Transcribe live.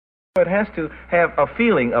It has to have a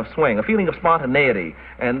feeling of swing, a feeling of spontaneity,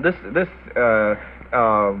 and this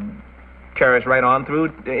carries right on through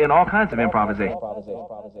in all kinds of improvisation.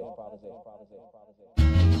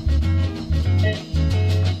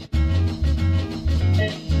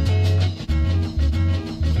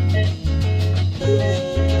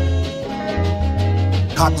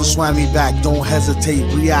 Hot to swam me back, don't hesitate,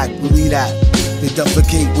 react, believe that. They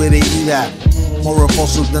defecate where they eat at. More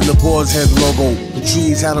repulsive than the boar's head logo. The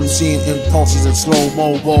trees had them seeing impulses in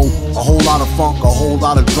slow-mo. A whole lot of funk, a whole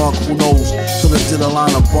lot of drunk, who knows? Could've did a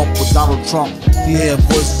line of bump with Donald Trump. He heard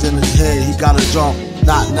voices in his head, he gotta jump.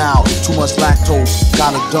 Not now, too much lactose,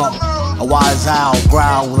 gotta dump. A wise owl,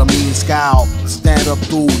 growl with a mean scowl. Stand up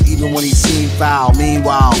dude, even when he seemed foul.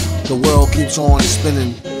 Meanwhile, the world keeps on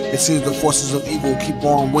spinning. It seems the forces of evil keep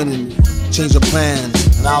on winning. Change your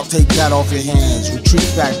plans, and I'll take that off your hands.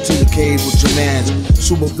 Retreat back to the cave with your mans.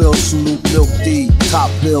 Superville, salute, milk D, top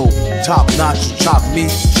bill, top notch, chop meat,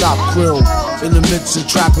 chop grill. In the midst of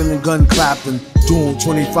trapping and gun clapping. Doing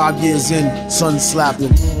 25 years in, sun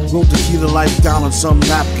slapping. Wrote the key to life down on some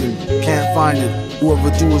napkin. Can't find it,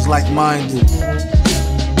 whoever threw is like-minded.